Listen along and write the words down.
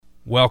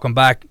Welcome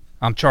back.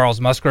 I'm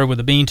Charles Musgrove with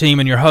the Bean Team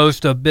and your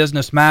host of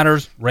Business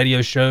Matters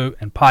radio show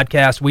and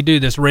podcast. We do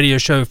this radio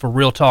show for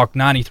Real Talk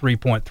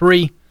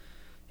 93.3,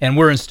 and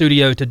we're in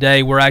studio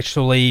today. We're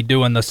actually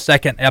doing the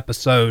second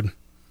episode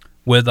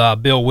with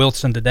Bill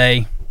Wilson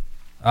today.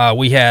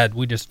 We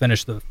just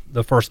finished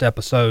the first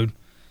episode,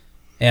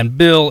 and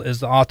Bill is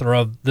the author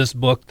of this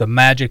book, The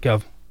Magic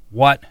of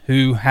What,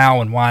 Who,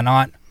 How, and Why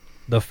Not,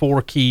 the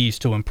 4 keys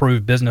to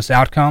improve business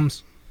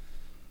outcomes.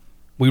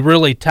 We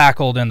really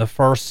tackled in the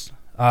first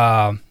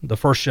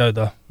show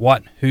the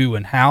what, who,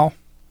 and how.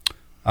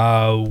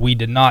 We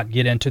did not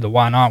get into the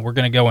why not. We're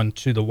going to go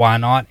into the why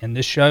not in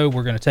this show.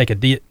 We're going to take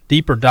a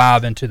deeper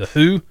dive into the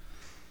who.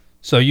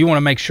 So you want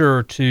to make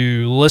sure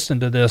to listen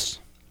to this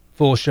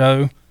full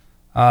show.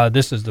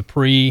 This is the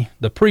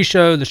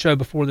pre-show, the show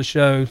before the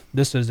show.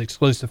 This is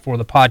exclusive for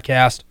the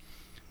podcast.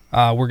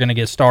 We're going to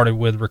get started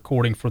with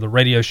recording for the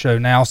radio show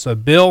now. So,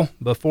 Bill,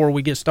 before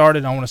we get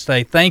started, I want to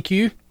say thank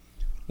you.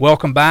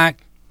 Welcome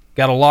back.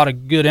 Got a lot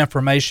of good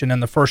information in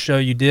the first show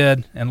you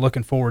did, and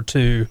looking forward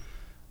to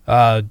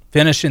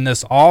finishing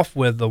this off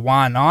with the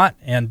why not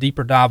and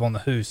deeper dive on the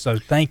who. So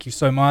thank you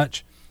so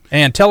much.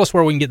 And tell us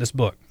where we can get this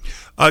book.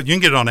 You can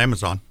get it on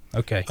Amazon.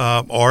 Okay.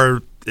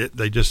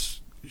 They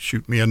just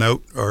shoot me a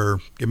note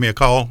or give me a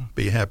call.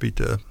 Be happy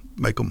to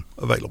make them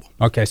available.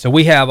 Okay, so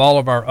we have all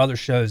of our other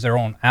shows. They're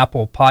on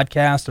Apple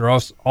Podcasts. They're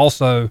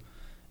also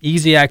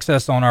easy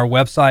access on our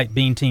website,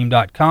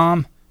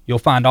 beanteam.com. You'll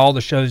find all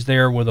the shows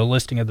there with a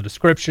listing of the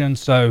description.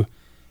 So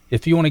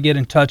if you want to get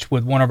in touch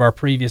with one of our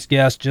previous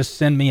guests, just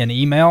send me an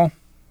email.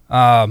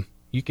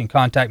 You can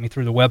contact me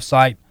through the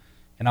website,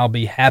 and I'll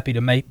be happy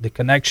to make the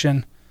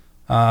connection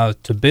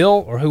to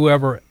Bill or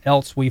whoever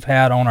else we've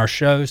had on our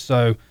show.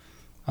 So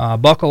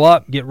buckle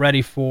up, get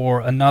ready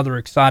for another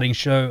exciting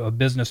show of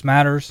Business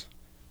Matters.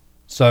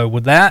 So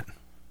with that,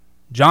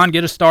 John,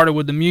 get us started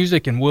with the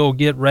music, and we'll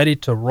get ready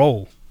to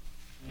roll.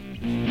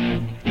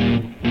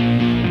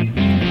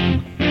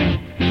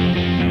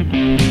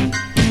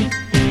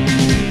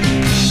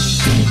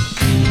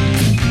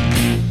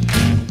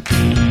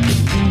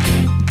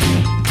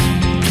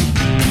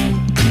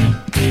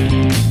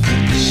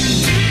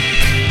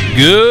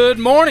 Good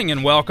morning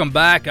and welcome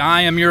back.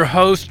 I am your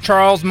host,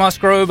 Charles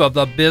Musgrove of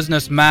the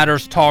Business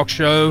Matters Talk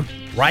Show,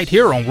 right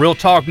here on Real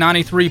Talk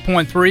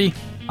 93.3.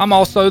 I'm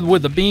also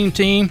with the Bean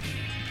Team,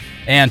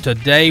 and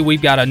today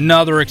we've got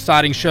another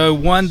exciting show,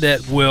 one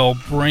that will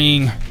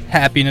bring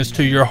happiness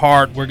to your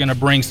heart. We're going to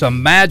bring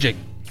some magic.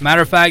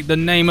 Matter of fact, the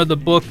name of the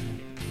book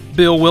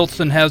Bill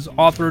Wilson has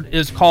authored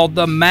is called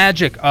The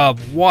Magic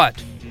of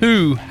What,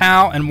 Who,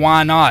 How, and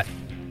Why Not,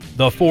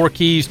 the 4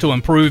 keys to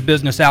improve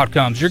business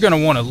outcomes. You're going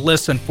to want to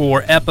listen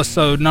for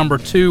episode number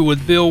 2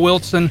 with Bill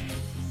Wilson.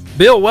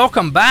 Bill,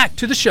 welcome back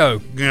to the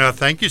show. Yeah,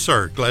 thank you,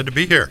 sir. Glad to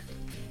be here.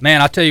 Man,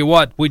 I tell you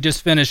what, we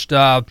just finished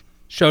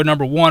show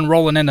number 1,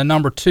 rolling into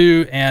number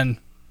 2, and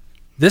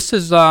this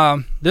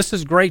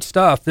is great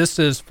stuff. This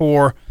is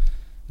for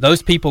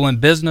those people in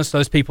business,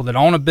 those people that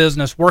own a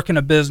business, work in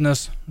a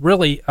business,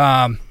 really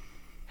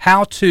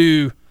how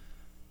to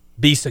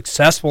be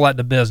successful at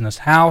the business.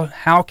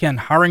 How can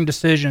hiring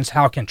decisions,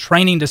 how can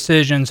training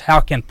decisions,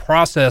 how can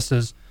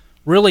processes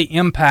really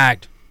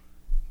impact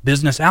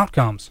business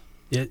outcomes?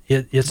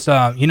 It's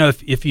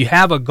if you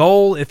have a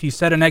goal, if you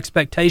set an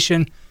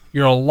expectation,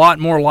 you're a lot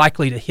more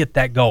likely to hit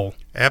that goal.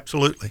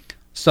 Absolutely.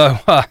 So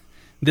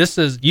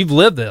you've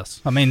lived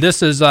this. I mean,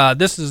 this is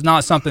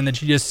not something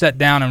that you just sat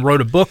down and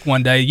wrote a book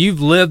one day.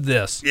 You've lived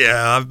this.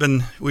 Yeah,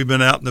 we've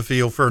been out in the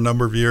field for a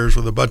number of years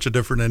with a bunch of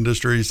different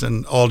industries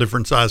and all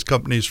different size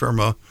companies, from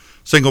a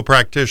single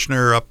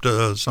practitioner up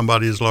to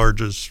somebody as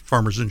large as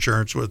Farmers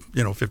Insurance with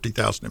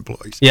 50,000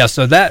 employees. Yeah,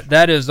 so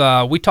that is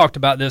we talked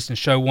about this in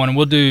show 1, and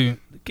we'll do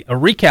a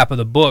recap of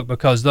the book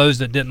because those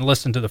that didn't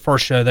listen to the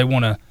first show, they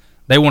want to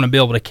be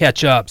able to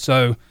catch up.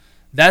 So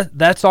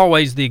that's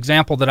always the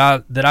example that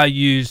I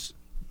use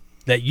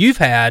that you've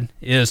had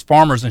is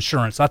Farmers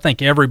Insurance. I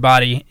think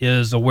everybody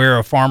is aware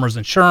of Farmers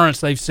Insurance.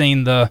 They've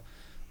seen the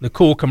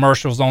cool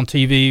commercials on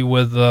TV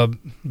with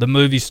the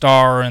movie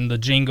star and the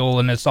jingle,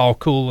 and it's all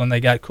cool, and they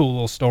got cool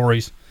little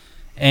stories.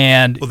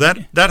 And well,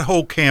 that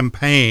whole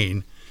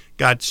campaign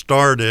got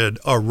started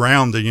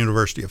around the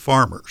University of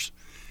Farmers,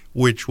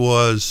 which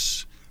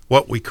was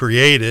what we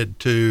created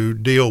to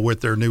deal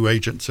with their new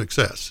agent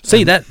success.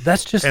 See,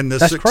 that's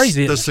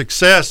crazy. The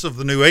success of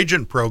the new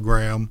agent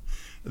program,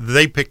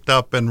 they picked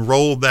up and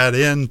rolled that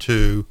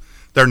into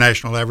their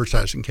national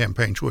advertising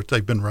campaigns, which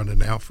they've been running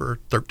now for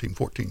 13,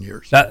 14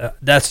 years.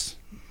 That's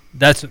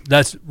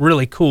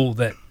really cool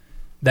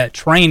that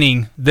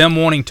training, them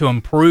wanting to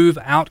improve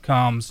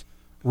outcomes,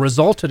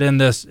 resulted in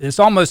this. It's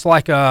almost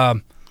like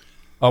a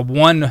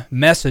one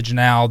message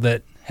now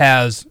that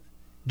has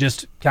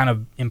just kind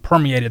of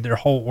impermeated their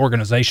whole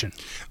organization.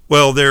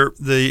 Well,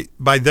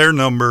 by their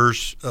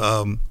numbers,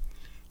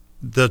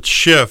 the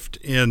shift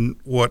in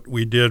what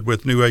we did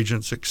with new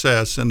agent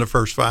success in the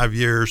first 5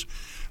 years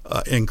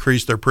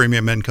increased their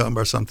premium income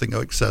by something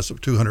in excess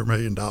of $200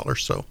 million.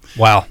 So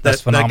wow,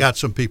 that's phenomenal. That got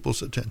some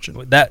people's attention.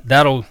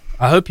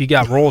 I hope you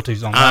got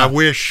royalties on that. I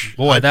wish.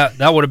 Boy, that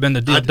would have been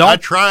the deal. I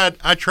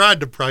tried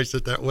to price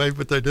it that way,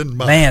 but they didn't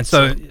buy Man, it.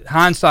 so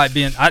hindsight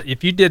being,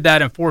 if you did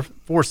that in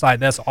foresight,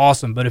 that's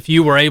awesome. But if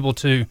you were able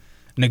to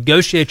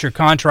negotiate your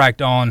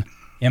contract on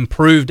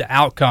improved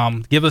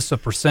outcome, give us a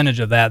percentage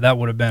of that, that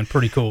would have been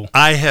pretty cool.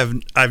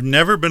 I've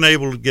never been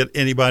able to get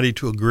anybody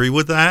to agree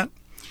with that.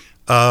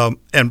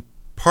 And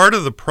part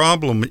of the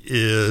problem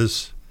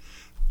is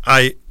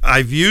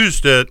I've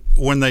used it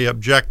when they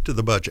object to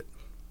the budget.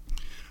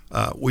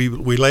 We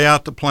lay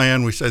out the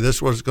plan. We say this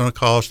is what it's going to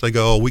cost. They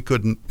go, oh, we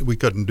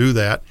couldn't do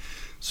that.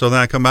 So then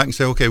I come back and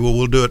say, okay, well,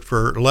 we'll do it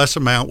for less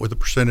amount with a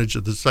percentage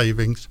of the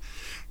savings.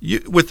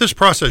 With this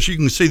process, you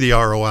can see the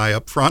ROI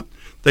up front.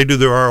 They do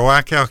their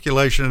ROI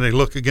calculation and they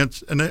look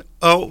against, and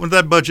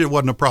that budget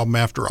wasn't a problem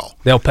after all.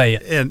 They'll pay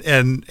it,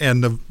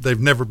 and they've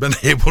never been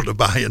able to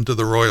buy into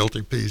the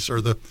royalty piece or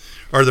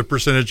the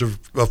percentage of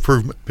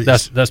improvement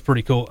piece. That's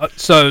pretty cool.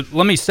 So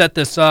let me set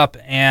this up,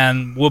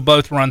 and we'll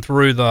both run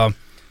through the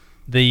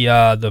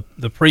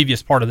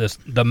previous part of this.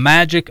 The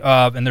magic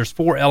of, and there's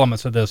 4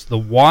 elements of this: the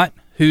what,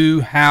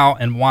 who, how,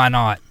 and why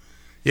not.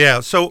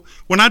 Yeah. So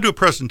when I do a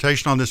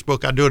presentation on this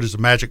book, I do it as a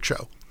magic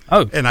show.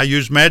 Oh. And I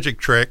use magic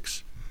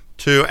tricks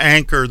to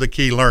anchor the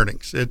key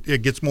learnings.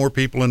 It gets more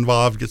people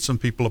involved, gets some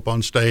people up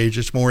on stage.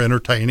 It's more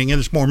entertaining and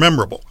it's more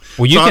memorable.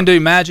 Well, you can do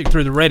magic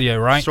through the radio,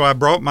 right? So I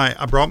brought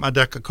my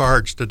deck of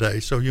cards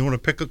today. So you want to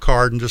pick a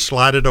card and just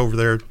slide it over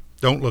there.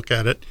 Don't look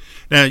at it.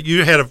 Now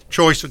you had a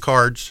choice of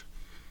cards.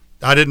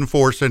 I didn't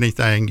force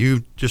anything.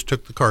 You just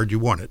took the card you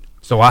wanted.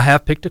 So I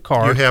have picked a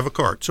card. You have a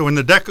card. So in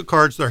the deck of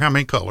cards, there are how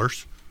many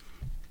colors?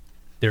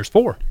 There's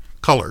 4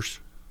 colors.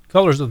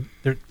 Colors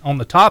on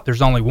the top.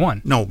 There's only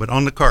 1. No, but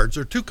on the cards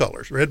there are 2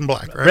 colors, red and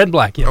black, right? Red and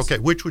black, yes. Okay,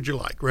 which would you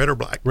like, red or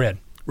black? Red.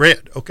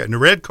 Red. Okay, and the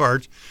red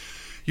cards,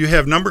 you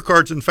have number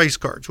cards and face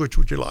cards. Which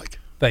would you like?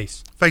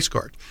 Face. Face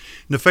card.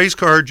 In the face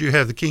cards, you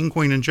have the king,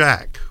 queen, and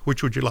jack.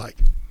 Which would you like?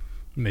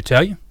 Let me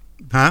tell you.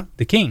 Huh?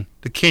 The king.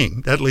 The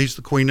king. That leaves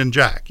the queen and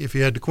jack. If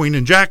you had the queen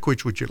and jack,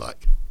 which would you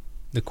like?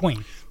 The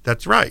queen.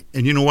 That's right.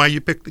 And you know why you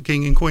picked the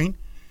king and queen?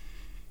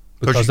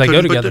 Because they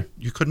go together.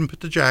 You couldn't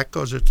put the jack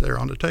because it's there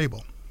on the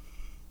table.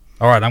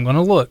 All right, I'm going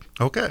to look.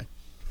 Okay.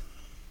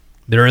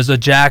 There is a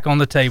jack on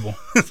the table.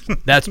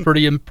 That's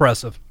pretty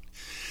impressive.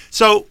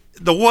 So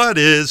the what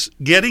is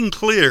getting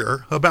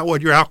clear about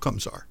what your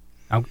outcomes are.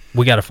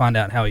 We got to find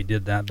out how he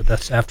did that, but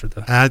that's after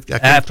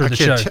the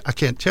show. I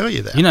can't tell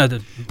you that. You know,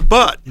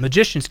 but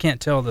magicians can't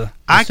tell the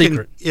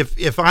secret.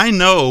 If I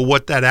know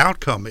what that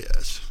outcome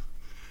is,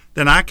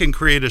 then I can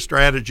create a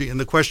strategy and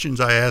the questions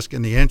I ask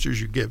and the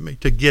answers you give me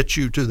to get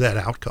you to that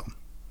outcome,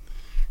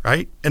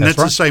 right? And that's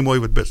right. The same way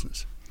with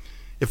business.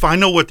 If I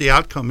know what the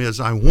outcome is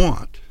I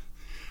want,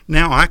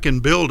 now I can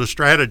build a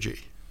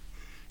strategy.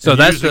 So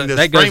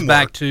that goes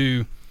back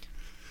to,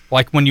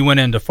 like when you went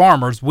into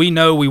Farmers, we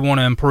know we want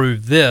to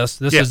improve this.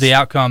 This is the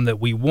outcome that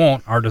we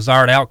want, our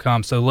desired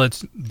outcome. So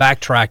let's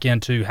backtrack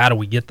into how do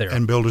we get there.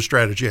 And build a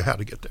strategy of how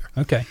to get there.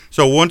 Okay.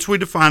 So once we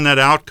define that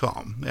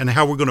outcome and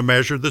how we're going to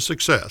measure the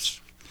success,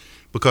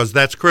 because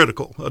that's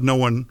critical of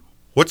knowing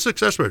what's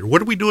success rate.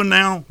 What are we doing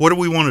now? What do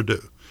we want to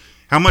do?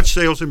 How much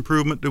sales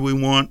improvement do we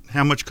want?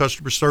 How much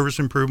customer service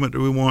improvement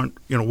do we want?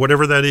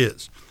 Whatever that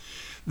is.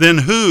 Then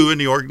who in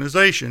the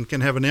organization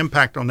can have an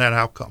impact on that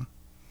outcome?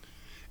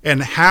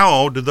 And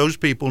how do those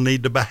people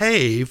need to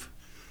behave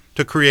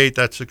to create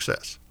that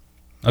success?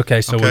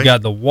 Okay, so we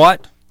got the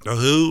what, the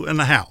who, and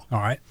the how. All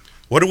right.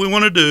 What do we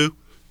want to do?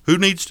 Who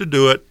needs to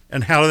do it?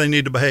 And how do they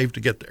need to behave to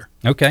get there?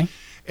 Okay.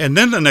 And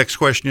then the next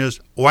question is,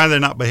 why are they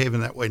not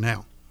behaving that way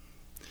now?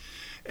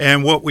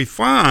 And what we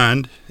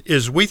find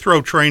is we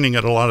throw training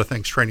at a lot of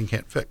things training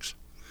can't fix.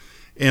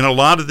 In a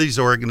lot of these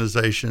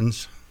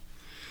organizations,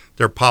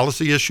 there are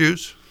policy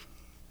issues,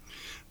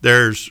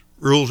 there's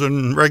rules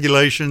and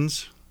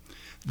regulations,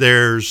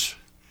 there's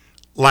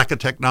lack of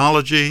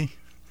technology,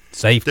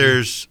 safety.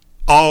 There's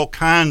all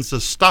kinds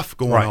of stuff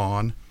going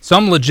on.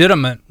 Some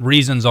legitimate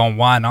reasons on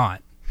why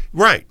not.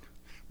 Right.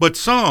 But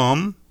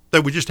some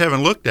that we just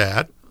haven't looked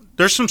at.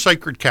 There's some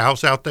sacred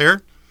cows out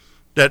there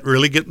that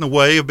really get in the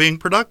way of being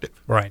productive.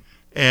 Right.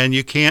 And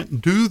you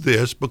can't do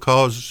this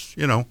because,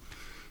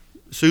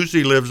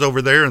 Susie lives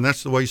over there and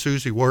that's the way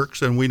Susie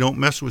works, and we don't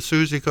mess with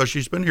Susie because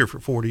she's been here for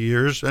 40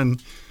 years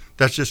and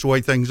that's just the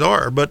way things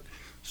are. But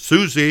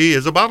Susie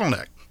is a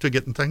bottleneck to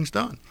getting things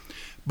done.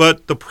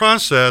 But the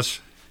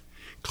process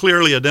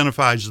clearly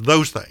identifies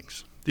those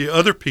things. The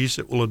other piece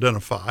it will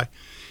identify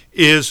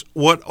is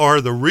what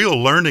are the real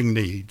learning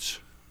needs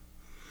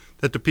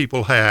that the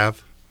people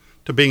have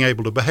to being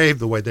able to behave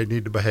the way they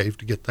need to behave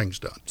to get things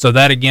done. So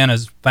that, again,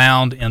 is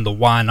found in the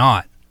why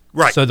not.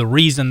 Right. So the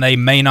reason they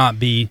may not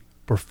be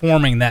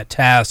performing that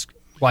task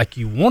like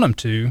you want them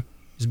to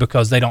is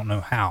because they don't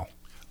know how.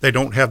 They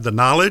don't have the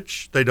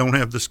knowledge, they don't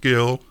have the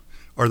skill,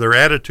 or their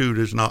attitude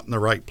is not in the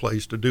right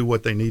place to do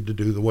what they need to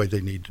do the way they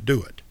need to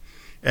do it.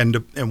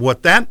 And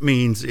what that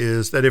means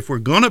is that if we're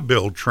going to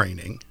build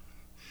training,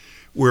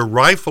 we're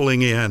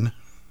rifling in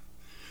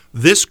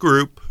this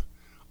group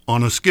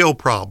on a skill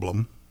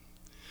problem.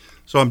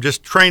 So I'm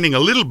just training a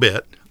little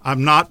bit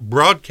I'm not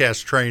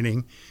broadcast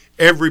training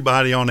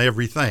everybody on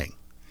everything.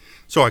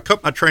 So I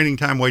cut my training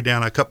time way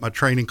down. I cut my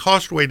training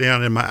cost way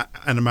down,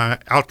 and my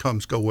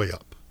outcomes go way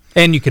up.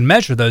 And you can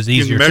measure those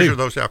easier, You can measure too.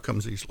 those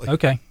outcomes easily.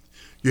 Okay.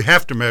 You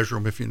have to measure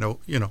them if you know,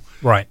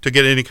 Right. to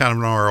get any kind of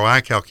an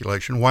ROI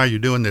calculation. Why are you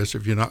doing this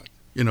if you're not,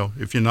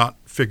 if you're not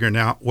figuring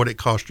out what it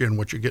costs you and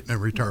what you're getting in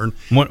return?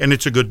 And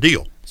it's a good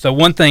deal. So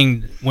one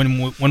thing,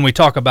 when we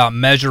talk about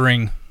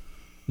measuring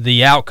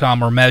the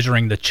outcome or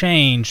measuring the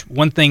change,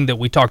 one thing that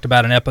we talked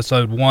about in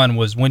episode 1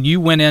 was when you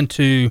went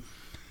into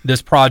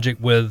this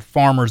project with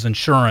Farmers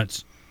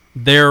Insurance,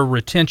 their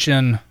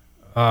retention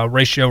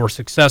ratio or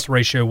success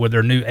ratio with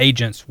their new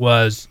agents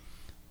was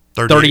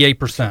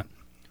 38%.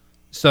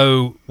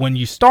 So when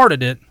you started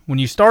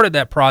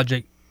that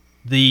project,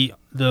 the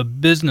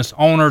business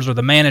owners or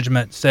the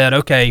management said,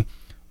 okay,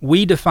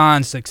 we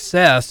define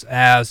success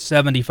as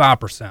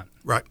 75%.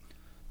 Right.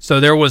 So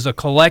there was a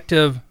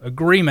collective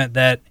agreement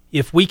that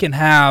if we can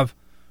have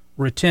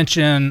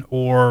retention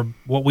or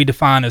what we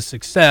define as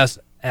success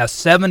as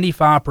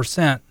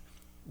 75%,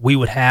 we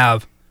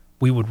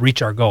would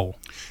reach our goal.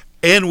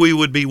 And we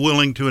would be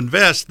willing to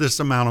invest this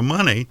amount of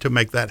money to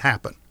make that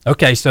happen.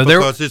 Okay, so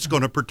because it's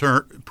going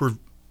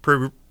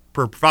to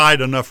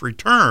provide enough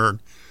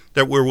return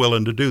that we're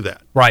willing to do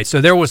that. Right. So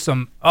there was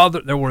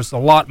a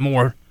lot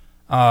more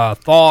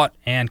thought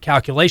and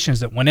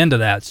calculations that went into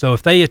that. So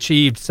if they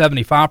achieved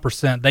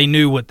 75%, they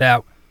knew what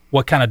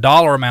kind of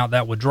dollar amount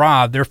that would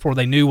drive. Therefore,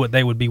 they knew what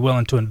they would be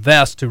willing to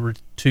invest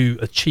to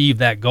achieve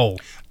that goal.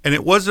 And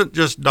it wasn't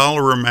just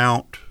dollar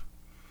amount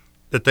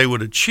that they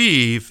would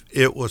achieve;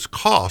 it was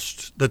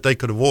cost that they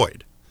could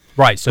avoid.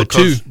 Right. So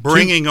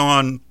bringing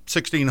on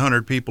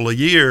 1,600 people a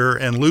year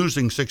and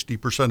losing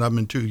 60% of them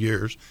in 2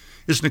 years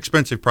is an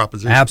expensive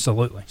proposition.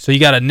 Absolutely. So you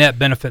got a net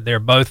benefit there,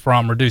 both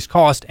from reduced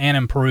cost and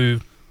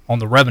improved on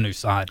the revenue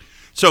side.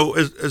 So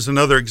as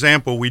another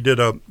example, we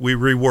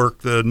reworked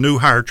the new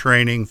hire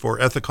training for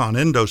Ethicon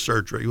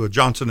Endosurgery with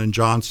Johnson &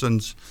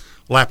 Johnson's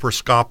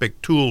laparoscopic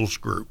tools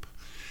group.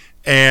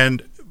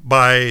 And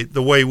by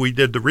the way we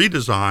did the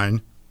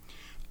redesign,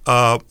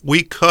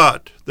 we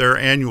cut their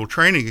annual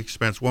training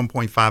expense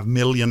 $1.5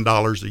 million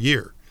a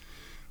year,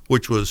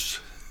 which was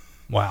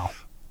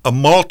a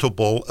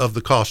multiple of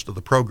the cost of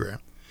the program.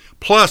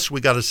 Plus,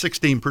 we got a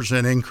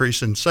 16%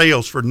 increase in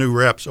sales for new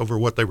reps over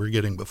what they were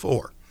getting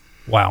before.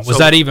 Wow. Was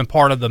that even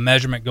part of the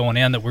measurement going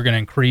in, that we're going to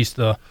increase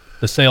the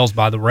sales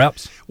by the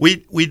reps?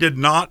 We did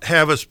not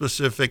have a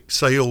specific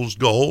sales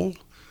goal.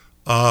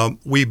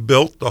 We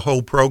built the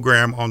whole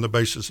program on the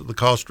basis of the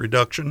cost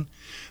reduction.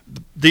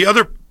 The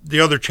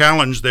other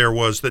challenge there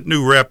was that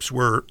new reps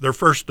their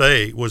first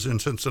day was in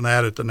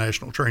Cincinnati at the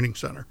National Training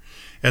Center,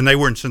 and they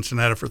were in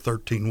Cincinnati for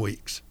 13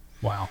 weeks.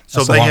 Wow.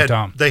 That's a long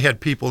time. They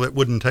had people that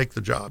couldn't take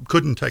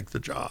the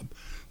job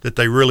that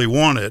they really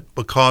wanted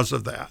because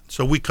of that.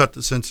 So we cut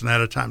the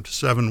Cincinnati time to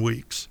 7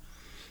 weeks.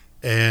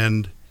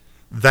 And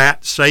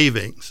that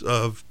savings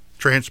of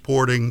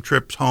transporting,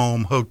 trips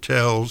home,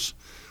 hotels,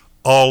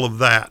 all of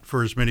that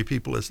for as many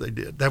people as they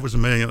did, that was $1.5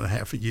 million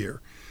a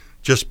year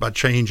just by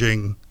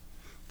changing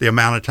the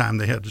amount of time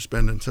they had to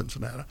spend in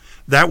Cincinnati.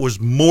 That was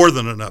more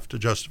than enough to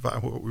justify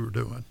what we were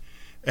doing.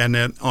 And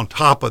then on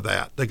top of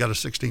that, they got a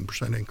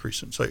 16%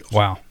 increase in sales.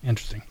 Wow,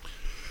 interesting.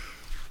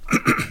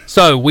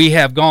 So we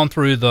have gone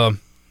through the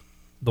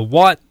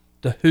what,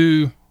 the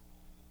who,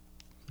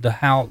 the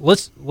how.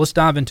 Let's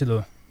dive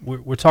into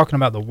we're talking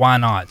about the why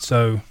not.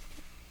 So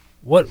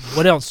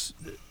what else,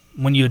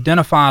 when you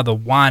identify the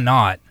why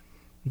not,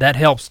 that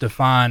helps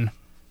define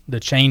the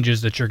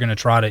changes that you're going to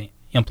try to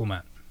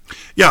implement.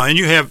 Yeah, and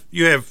you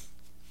have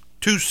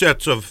two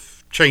sets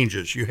of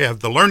changes. You have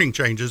the learning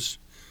changes,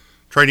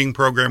 training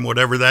program,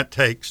 whatever that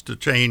takes to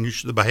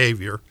change the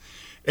behavior.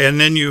 And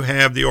then you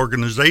have the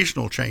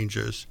organizational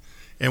changes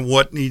and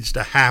what needs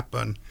to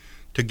happen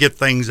to get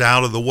things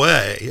out of the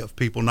way of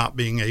people not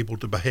being able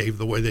to behave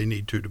the way they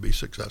need to be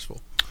successful.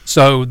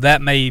 So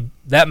that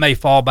may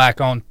fall back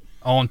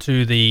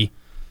onto the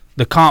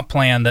comp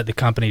plan that the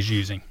company's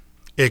using.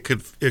 It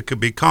could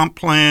be comp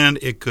plan.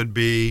 It could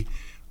be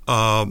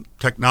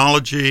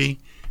technology.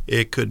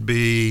 It could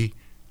be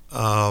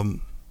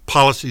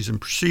policies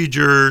and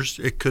procedures.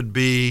 It could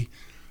be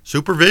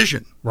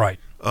supervision. Right.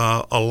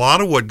 A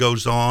lot of what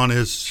goes on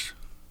is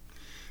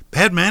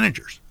bad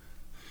managers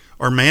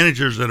or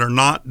managers that are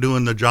not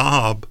doing the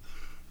job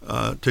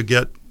to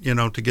get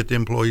the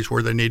employees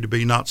where they need to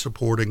be, not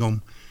supporting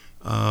them.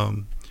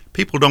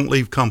 People don't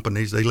leave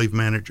companies; they leave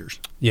managers.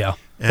 Yeah.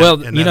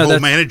 And that whole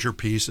manager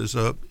piece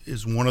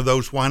is one of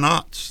those why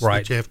nots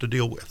that you have to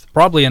deal with.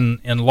 Probably in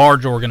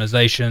large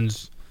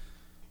organizations,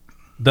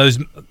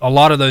 a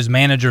lot of those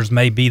managers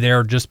may be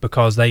there just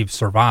because they've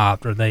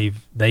survived or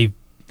they've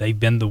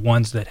been the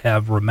ones that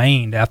have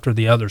remained after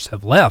the others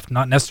have left,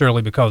 not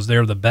necessarily because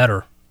they're the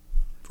better.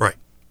 Right.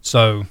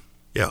 So.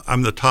 Yeah,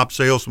 I'm the top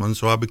salesman,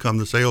 so I become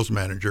the sales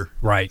manager.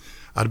 Right.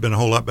 I'd have been a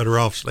whole lot better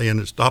off staying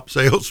as top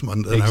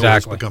salesman than I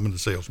was becoming the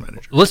sales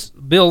manager. Let's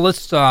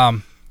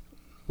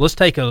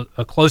take a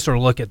closer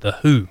look at the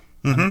who.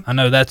 Mm-hmm. I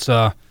know that's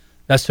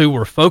That's who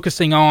we're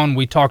focusing on.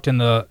 We talked in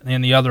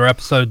the other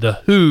episode, the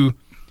who,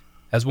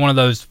 as one of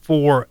those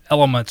 4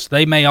 elements.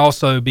 They may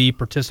also be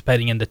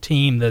participating in the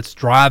team that's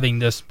driving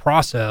this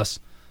process.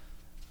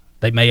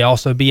 They may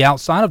also be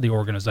outside of the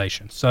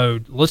organization. So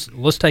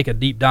let's take a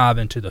deep dive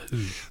into the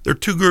who. There are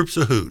 2 groups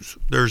of who's.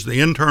 There's the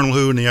internal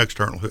who and the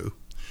external who.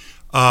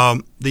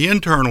 The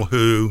internal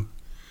who,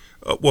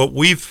 what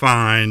we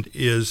find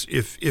is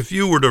if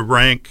you were to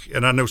rank,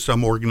 and I know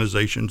some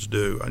organizations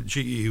do,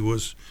 GE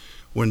was,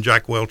 when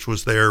Jack Welch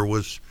was there,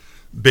 was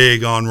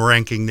big on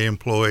ranking the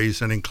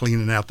employees and then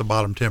cleaning out the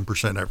bottom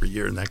 10% every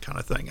year and that kind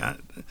of thing.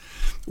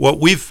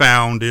 What we've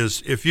found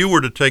is if you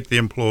were to take the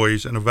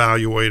employees and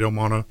evaluate them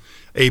on a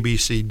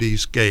ABCD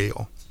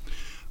scale,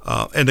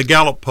 and the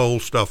Gallup poll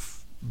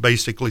stuff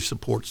basically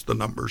supports the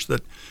numbers,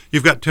 that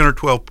you've got 10 or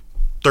 12,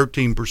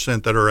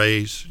 13% that are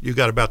A's, you've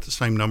got about the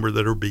same number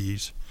that are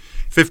B's,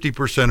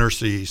 50% are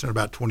C's, and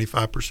about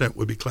 25%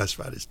 would be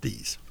classified as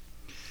D's.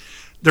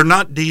 They're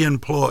not D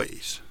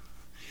employees.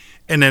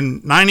 And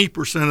in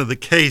 90% of the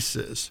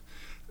cases,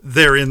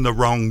 they're in the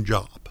wrong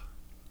job.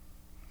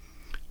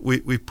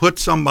 We put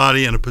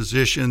somebody in a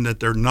position that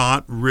they're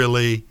not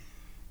really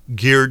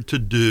geared to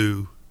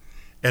do,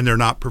 and they're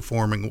not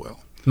performing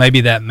well.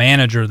 Maybe that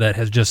manager that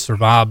has just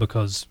survived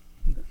because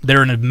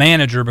they're a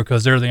manager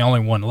because they're the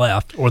only one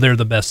left, or they're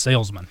the best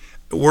salesman.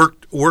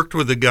 Worked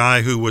with a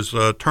guy who was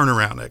a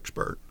turnaround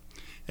expert,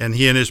 and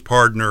he and his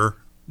partner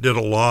did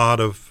a lot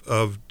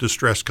of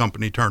distressed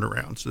company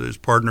turnarounds. His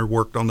partner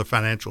worked on the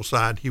financial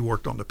side. He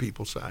worked on the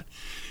people side.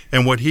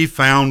 And what he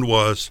found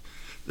was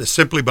that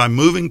simply by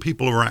moving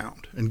people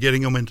around and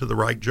getting them into the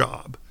right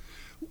job,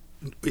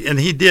 and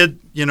he did,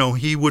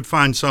 he would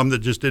find some that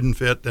just didn't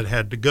fit that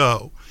had to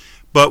go.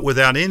 But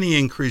without any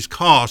increased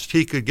cost,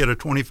 he could get a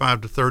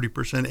 25 to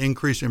 30%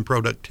 increase in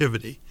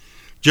productivity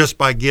just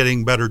by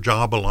getting better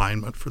job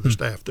alignment for the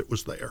staff that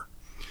was there.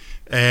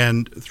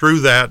 And through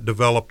that,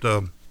 developed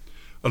an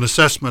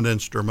assessment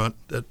instrument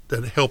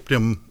that helped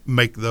him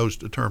make those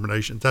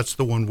determinations. That's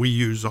the one we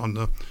use on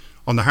the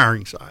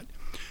hiring side.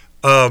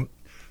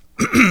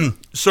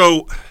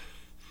 So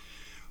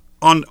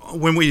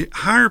when we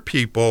hire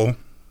people,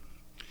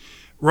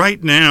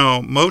 right now,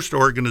 most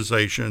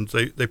organizations,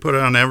 they put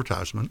out an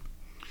advertisement.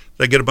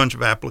 They get a bunch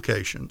of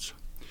applications.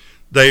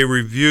 They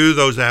review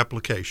those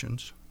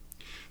applications.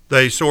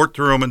 They sort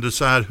through them and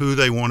decide who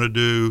they want to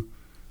do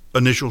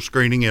initial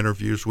screening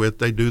interviews with.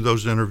 They do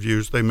those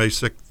interviews. They may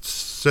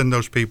send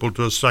those people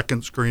to a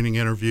second screening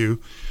interview,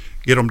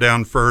 get them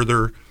down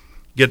further,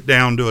 get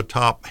down to a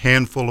top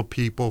handful of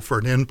people for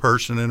an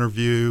in-person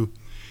interview.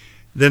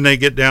 Then they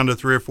get down to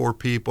 3 or 4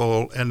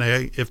 people, and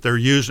if they're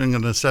using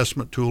an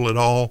assessment tool at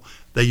all,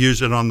 they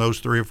use it on those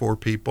 3 or 4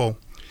 people.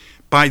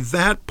 By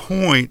that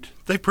point,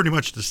 they pretty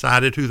much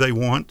decided who they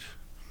want,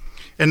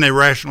 and they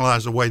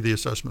rationalize away the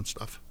assessment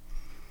stuff.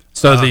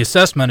 So the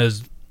assessment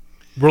is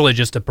really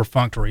just a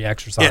perfunctory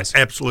exercise.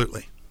 Yeah,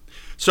 absolutely.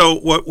 So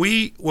what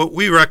we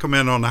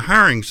recommend on the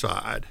hiring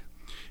side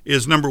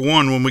is, number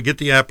one, when we get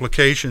the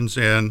applications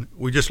in,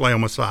 we just lay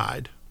them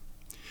aside.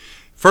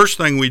 First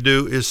thing we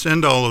do is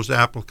send all those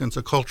applicants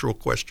a cultural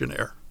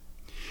questionnaire.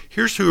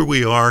 Here's who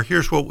we are,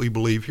 here's what we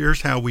believe,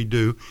 here's how we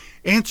do.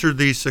 Answer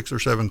these 6 or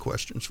 7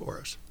 questions for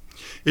us.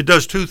 It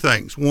does 2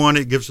 things. One,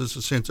 it gives us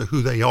a sense of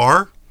who they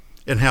are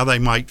and how they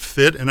might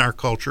fit in our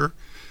culture.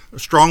 A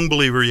strong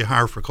believer, you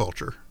hire for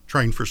culture,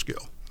 train for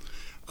skill.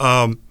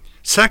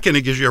 Second,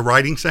 it gives you a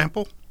writing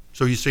sample,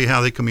 so you see how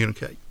they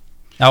communicate.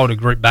 I would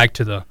agree. Back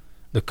to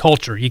the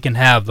culture, you can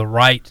have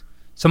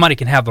somebody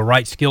can have the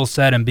right skill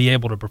set and be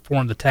able to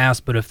perform the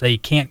task, but if they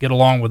can't get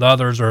along with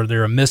others or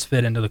they're a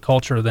misfit into the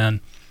culture,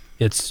 then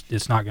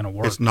it's not going to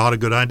work. It's not a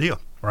good idea.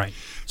 Right.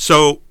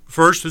 So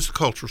first is the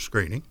cultural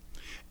screening,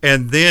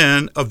 and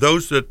then of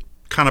those that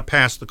kind of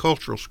pass the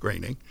cultural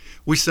screening,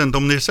 we send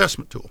them the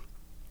assessment tool.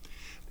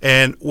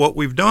 And what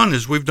we've done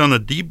is we've done a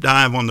deep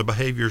dive on the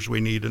behaviors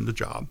we need in the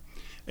job,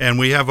 and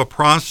we have a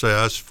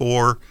process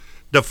for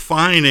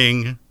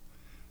defining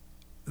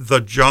the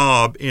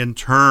job in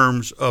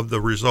terms of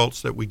the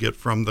results that we get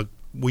from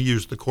we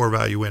use the core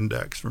value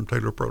index from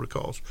Taylor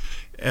Protocols,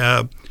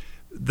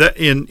 that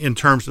in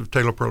terms of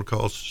Taylor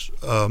Protocols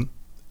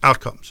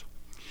outcomes.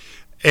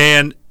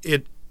 And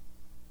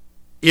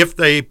if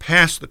they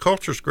pass the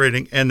culture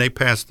screening and they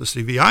pass the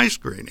CVI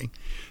screening,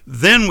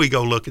 then we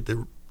go look at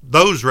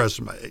those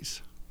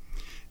resumes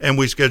and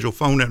we schedule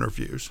phone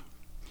interviews.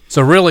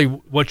 So really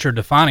what you're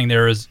defining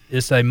there is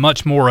it's a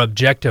much more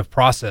objective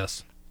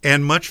process.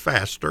 And much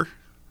faster.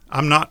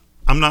 I'm not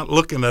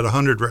looking at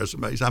 100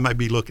 resumes. I might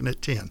be looking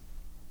at 10.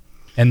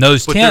 And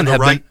those 10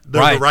 have been the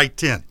right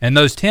 10. And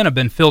those 10 have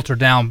been filtered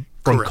down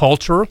from Correct.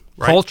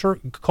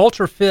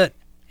 culture fit,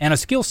 and a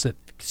skill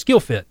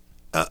fit.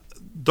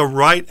 The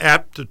right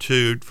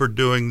aptitude for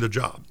doing the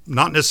job,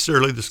 not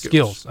necessarily the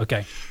skills.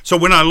 Okay. So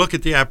when I look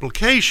at the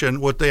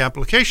application, what the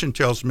application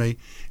tells me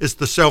is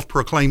the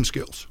self-proclaimed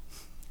skills.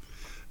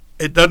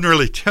 It doesn't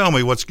really tell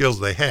me what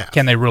skills they have.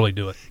 Can they really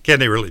do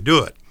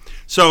it?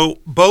 So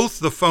both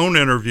the phone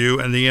interview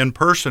and the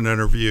in-person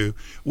interview,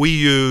 we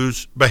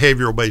use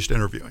behavioral-based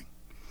interviewing.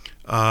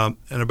 And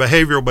a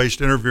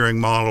behavioral-based interviewing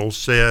model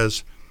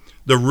says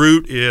the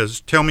root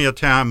is tell me a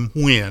time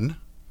when,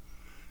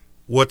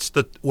 what's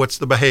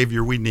the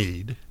behavior we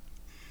need,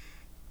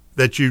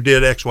 that you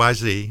did X, Y,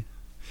 Z,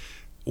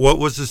 what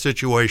was the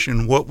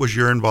situation, what was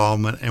your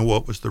involvement, and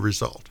what was the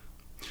result.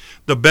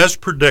 The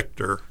best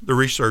predictor, the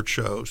research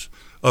shows,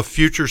 of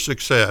future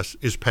success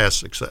is past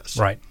success.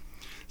 Right.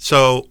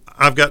 So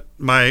I've got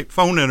my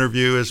phone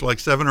interview is like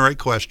 7 or 8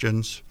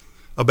 questions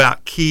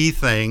about key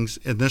things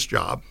in this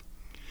job.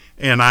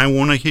 And I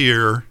want to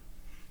hear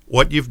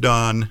what you've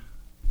done,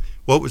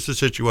 what was the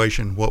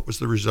situation, what was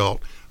the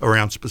result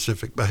around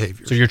specific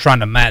behaviors. So you're trying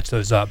to match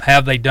those up.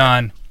 Have they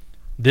done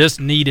this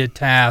needed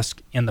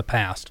task in the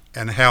past?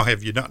 And how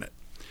have you done it?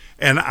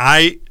 And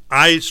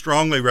I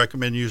strongly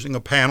recommend using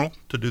a panel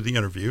to do the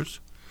interviews.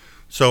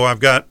 So I've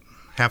got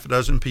half a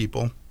dozen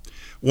people.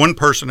 One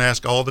person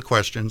asks all the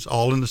questions,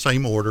 all in the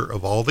same order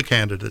of all the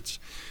candidates.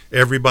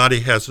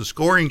 Everybody has a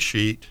scoring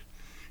sheet,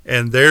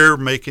 and they're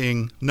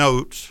making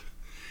notes,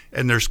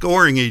 and they're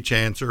scoring each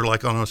answer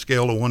like on a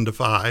scale of 1 to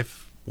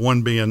 5,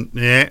 1 being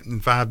yeah,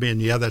 and 5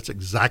 being yeah, that's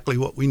exactly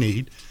what we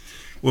need.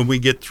 When we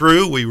get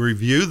through, we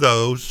review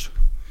those,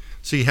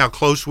 see how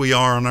close we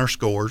are on our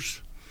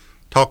scores,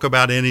 talk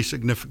about any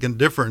significant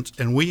difference,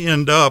 and we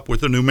end up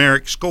with a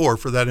numeric score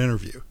for that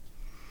interview.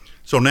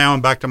 So now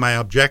I'm back to my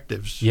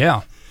objectives.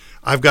 Yeah.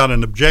 I've got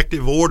an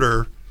objective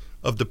order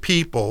of the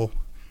people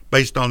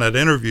based on that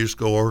interview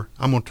score.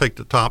 I'm going to take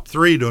the top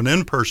 3 to an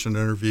in-person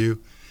interview.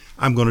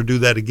 I'm going to do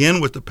that again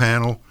with the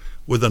panel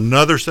with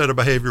another set of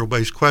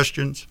behavioral-based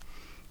questions.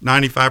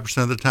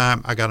 95% of the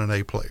time, I got an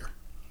A player.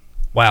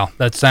 Wow,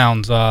 that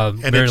sounds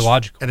very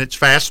logical. And it's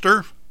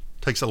faster,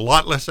 takes a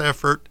lot less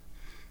effort,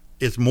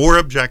 it's more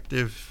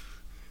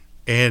objective,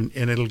 and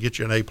it'll get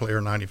you an A player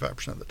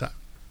 95% of the time.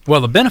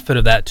 Well, the benefit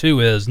of that,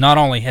 too, is not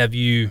only have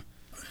you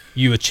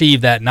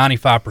achieved that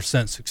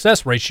 95%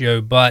 success ratio,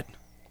 but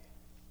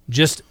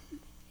just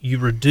you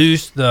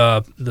reduce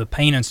the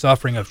pain and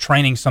suffering of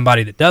training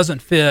somebody that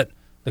doesn't fit,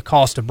 the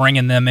cost of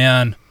bringing them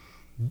in,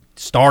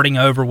 starting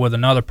over with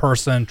another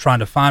person, trying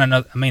to find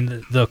another. I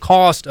mean, the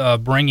cost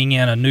of bringing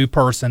in a new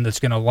person that's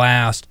going to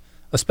last,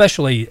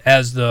 especially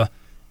as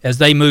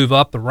they move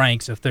up the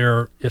ranks, if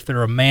they're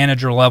a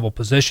manager level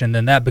position,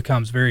 then that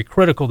becomes very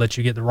critical that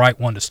you get the right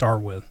one to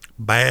start with.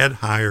 Bad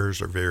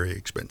hires are very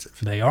expensive.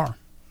 They are.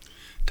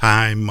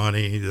 Time,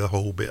 money, the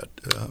whole bit.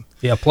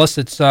 Yeah. Plus,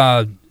 it's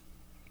I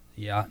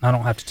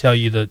don't have to tell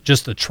you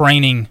just the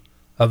training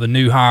of a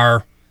new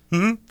hire.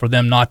 Mm-hmm. For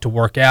them not to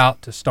work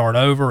out, to start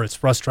over, it's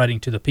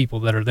frustrating to the people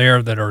that are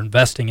there that are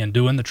investing in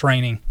doing the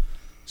training.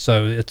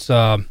 So it's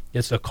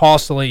a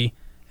costly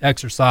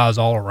exercise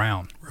all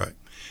around. Right.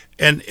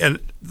 And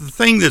the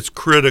thing that's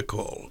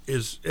critical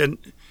is, and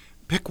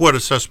pick what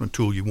assessment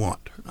tool you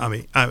want. I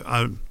mean,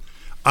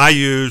 I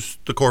use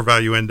the Core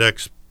Value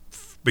Index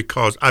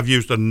because I've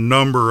used I've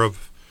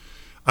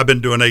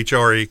been doing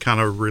HRE kind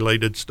of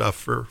related stuff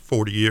for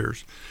 40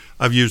 years.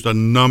 I've used a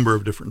number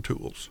of different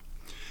tools.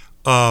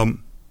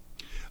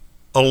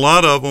 A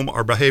lot of them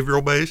are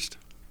behavioral based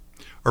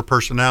or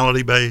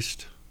personality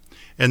based,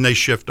 and they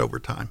shift over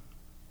time.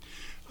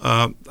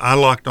 I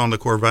locked on the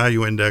Core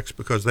Value Index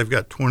because they've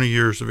got 20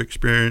 years of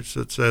experience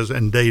that says,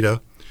 and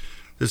data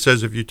that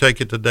says if you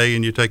take it today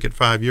and you take it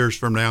 5 years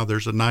from now,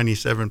 there's a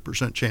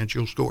 97% chance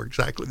you'll score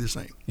exactly the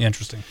same.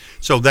 Interesting.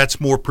 So that's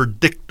more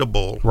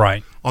predictable,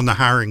 right, on the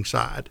hiring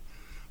side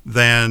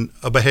than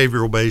a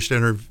behavioral based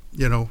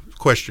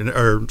question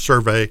or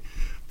survey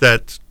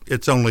that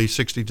it's only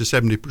 60 to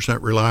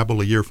 70% reliable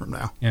a year from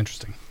now.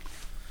 Interesting.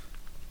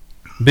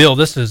 Bill,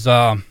 this has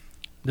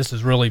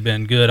really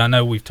been good. I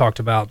know we've talked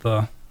about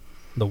the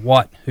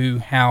what, who,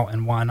 how,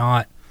 and why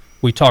not.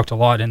 We talked a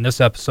lot in this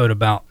episode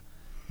about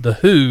the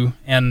who,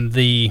 and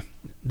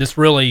this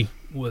really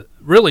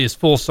is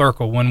full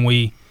circle.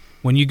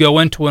 When you go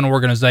into an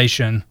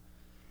organization,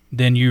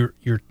 then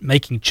you're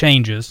making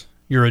changes.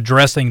 You're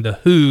addressing the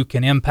who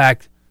can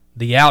impact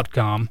the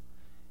outcome,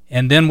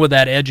 and then with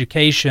that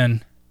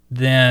education,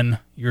 then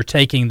you're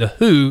taking the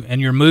who and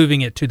you're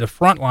moving it to the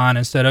front line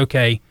and said,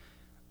 okay,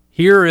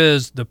 here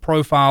is the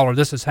profile, or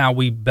this is how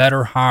we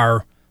better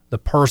hire the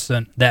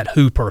person, that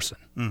who person.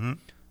 Mm-hmm.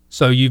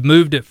 So you've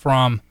moved it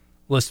from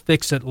let's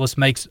fix it, let's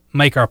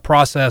make our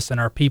process and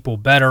our people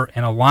better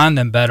and align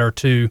them better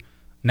to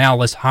now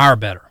let's hire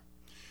better.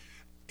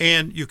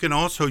 And you can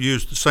also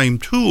use the same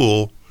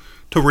tool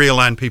to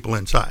realign people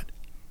inside.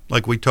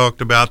 Like we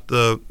talked about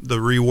the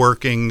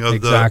reworking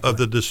of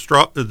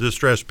the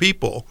distressed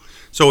people.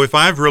 So if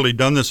I've really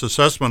done this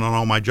assessment on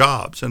all my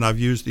jobs and I've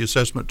used the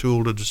assessment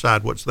tool to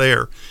decide what's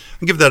there,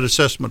 I give that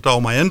assessment to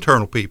all my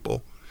internal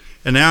people.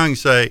 And now I can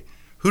say,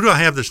 who do I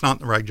have that's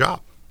not in the right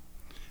job?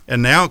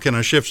 And now can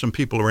I shift some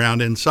people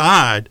around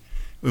inside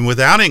and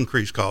without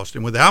increased cost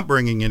and without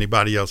bringing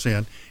anybody else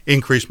in,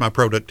 increase my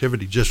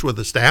productivity just with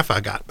the staff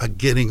I got by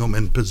getting them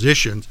in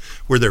positions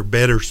where they're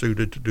better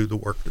suited to do the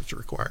work that's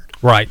required.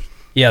 Right.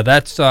 Yeah,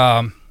 that's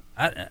I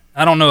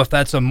don't know if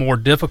that's a more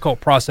difficult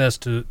process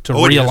to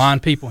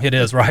realign people. It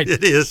is, right?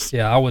 It is.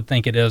 Yeah, I would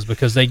think it is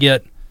because they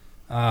get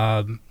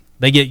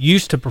they get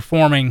used to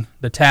performing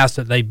the tasks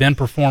that they've been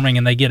performing,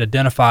 and they get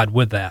identified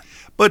with that.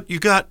 But you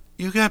got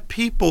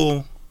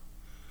people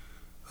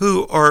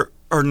who are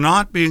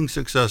not being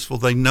successful.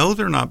 They know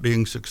they're not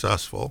being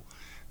successful,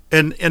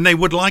 and they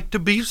would like to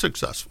be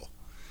successful.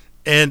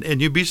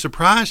 And you'd be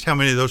surprised how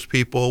many of those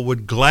people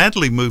would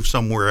gladly move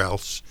somewhere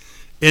else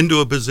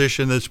into a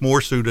position that's more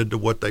suited to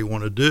what they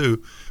want to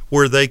do,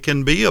 where they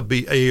can be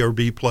A or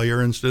B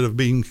player instead of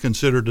being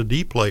considered a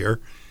D player,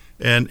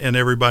 and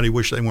everybody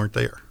wish they weren't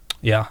there.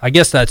 Yeah, I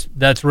guess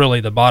that's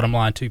really the bottom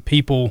line too.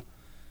 People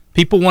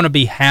want to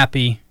be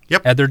happy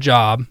at their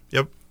job.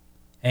 Yep.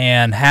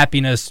 And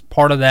happiness,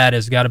 part of that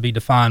has got to be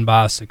defined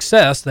by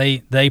success.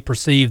 They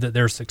perceive that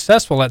they're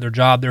successful at their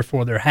job,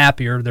 therefore they're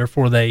happier.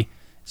 Therefore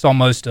it's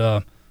almost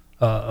a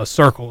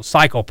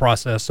cycle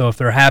process. So if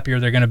they're happier,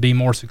 they're going to be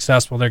more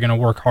successful. They're going to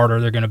work harder.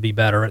 They're going to be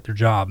better at their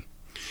job.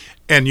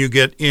 And you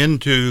get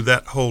into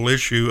that whole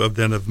issue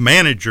of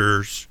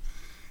managers,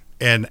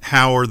 and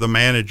how are the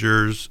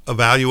managers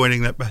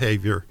evaluating that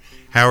behavior?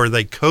 How are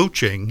they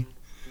coaching?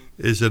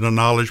 Is it a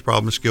knowledge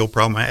problem, a skill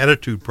problem, an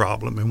attitude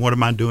problem? And what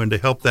am I doing to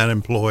help that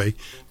employee,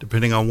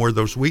 depending on where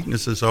those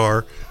weaknesses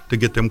are, to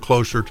get them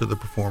closer to the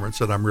performance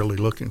that I'm really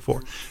looking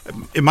for?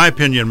 In my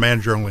opinion, a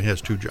manager only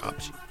has two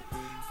jobs.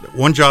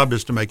 One job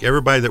is to make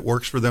everybody that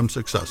works for them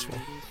successful.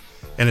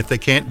 And if they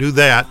can't do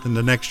that, then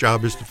the next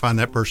job is to find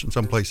that person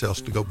someplace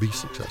else to go be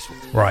successful.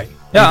 Right.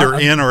 Either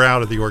in or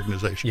out of the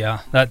organization. Yeah.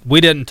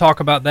 We didn't talk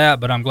about that,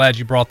 but I'm glad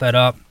you brought that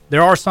up.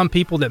 There are some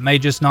people that may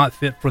just not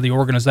fit for the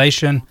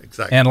organization.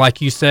 Exactly. And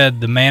like you said,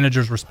 the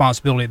manager's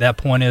responsibility at that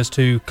point is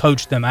to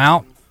coach them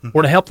out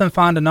or to help them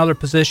find another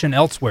position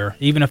elsewhere,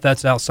 even if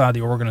that's outside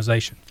the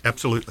organization.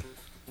 Absolutely.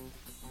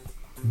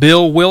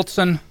 Bill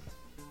Wilson,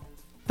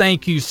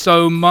 thank you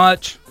so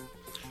much.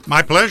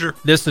 My pleasure.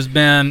 This has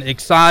been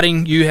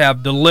exciting. You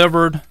have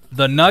delivered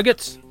the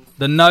nuggets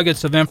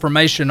of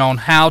information on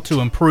how to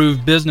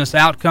improve business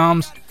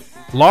outcomes,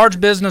 large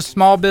business,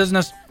 small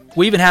business.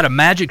 We even had a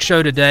magic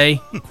show today.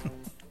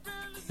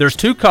 There's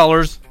two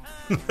colors.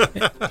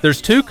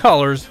 There's two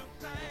colors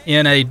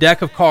in a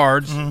deck of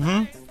cards,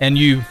 and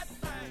you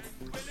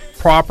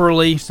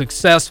properly,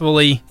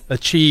 successfully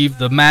achieved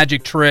the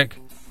magic trick.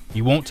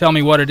 You won't tell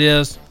me what it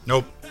is?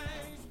 Nope.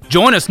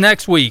 Join us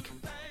next week.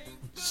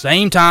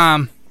 Same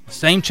time,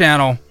 same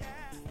channel.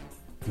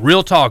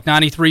 Real Talk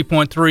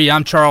 93.3.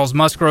 I'm Charles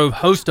Musgrove,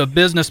 host of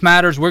Business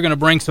Matters. We're going to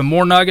bring some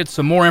more nuggets,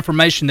 some more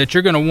information that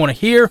you're going to want to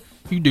hear.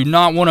 You do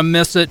not want to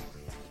miss it.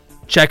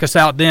 Check us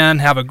out then.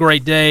 Have a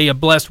great day, a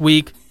blessed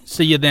week.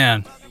 See you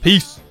then.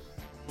 Peace.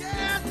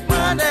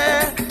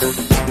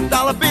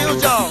 Dollar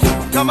bills, y'all.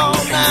 Come on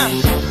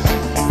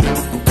now.